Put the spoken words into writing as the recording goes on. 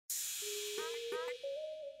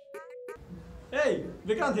Hey,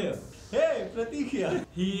 Vikrant here. Hey, Prateek here.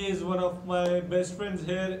 He is one of my best friends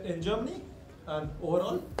here in Germany and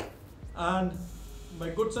overall. And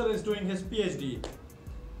my good sir is doing his PhD.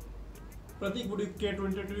 Prateek, would you care to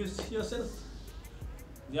introduce yourself?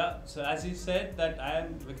 Yeah, so as you said that I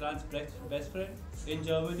am Vikrant's best friend in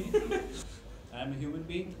Germany. I am a human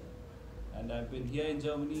being and I've been here in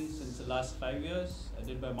Germany since the last 5 years. I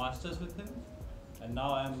did my masters with him and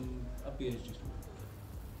now I'm a PhD student.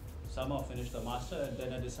 Summer finished the master and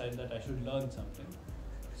then I decided that I should learn something.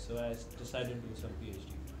 So I decided to do some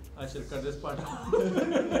PhD. I shall cut this part out.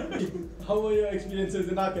 How were your experiences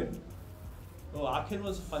in Aachen? Oh, Aachen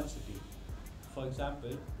was a fun city. For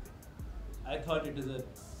example, I thought it is a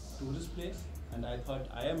tourist place and I thought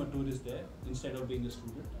I am a tourist there instead of being a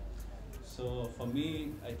student. So for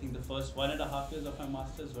me, I think the first 1.5 years of my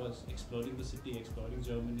masters was exploring the city, exploring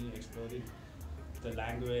Germany, exploring the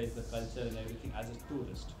language, the culture and everything as a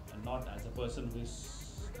tourist and not as a person who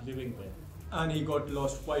is living there. And he got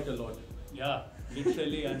lost quite a lot. Yeah,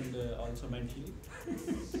 literally and also mentally.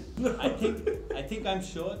 I think I'm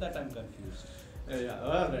sure that I'm confused. Yeah,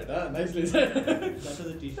 alright, nicely said. That was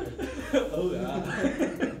a t-shirt. Oh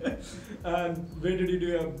yeah. And where did you do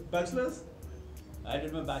your bachelor's? I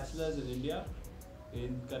did my bachelor's in India,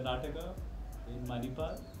 in Karnataka, in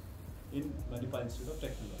Manipal Institute of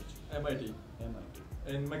Technology. MIT.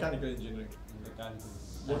 In mechanical engineering. In mechanical.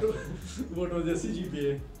 What was your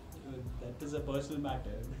CGPA? That is a personal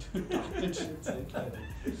matter. It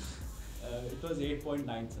was 8.9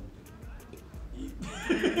 something.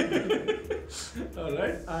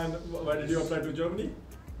 Alright, and why did you apply to Germany?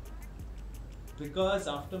 Because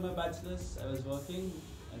after my bachelor's I was working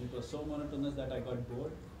and it was so monotonous that I got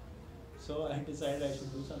bored. So I decided I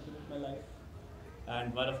should do something with my life.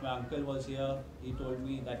 And one of my uncle was here. He told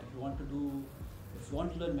me that if you want to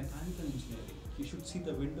learn mechanical engineering, you should see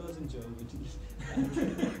the windows in Germany.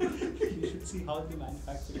 You should see how they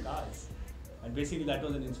manufacture cars. And basically that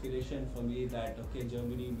was an inspiration for me that okay,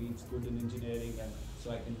 Germany means good in engineering and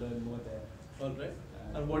so I can learn more there. Alright.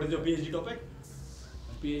 And what is your PhD topic?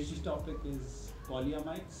 My PhD topic is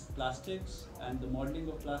polyamides, plastics and the modeling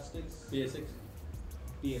of plastics. PS6.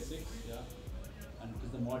 PS6, yeah. And it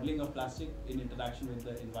is the modeling of plastic in interaction with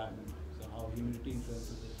the environment. So how humidity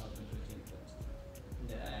influences it, how temperature influences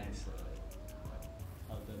it. Yeah, and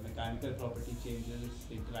how the mechanical property changes,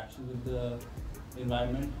 the interaction with the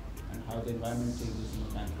environment, and how the environment changes the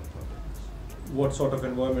mechanical properties. what sort of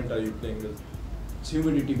environment are you playing with? It's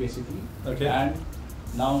humidity basically. Okay. And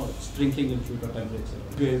now it's drinking due to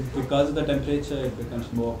temperature. Because of the temperature, it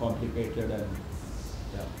becomes more complicated and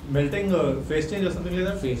yeah. Melting or phase change or something like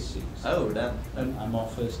that? Phase change. Oh, damn. And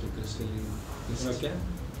amorphous to crystalline. okay.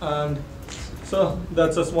 And so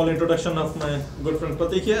that's a small introduction of my good friend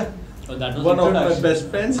Prateek here. Oh, that was one of my best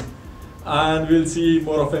friends. And we'll see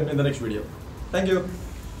more of him in the next video. Thank you.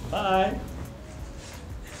 Bye.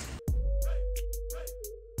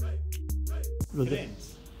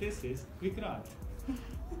 Friends, this is Vikrant.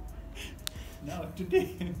 Now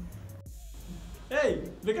today. Hey,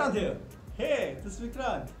 Vikrant here. Hey, this is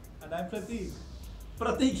Vikrant and I'm Prateek.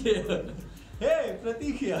 Prateek here. Hey,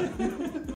 Prateek here.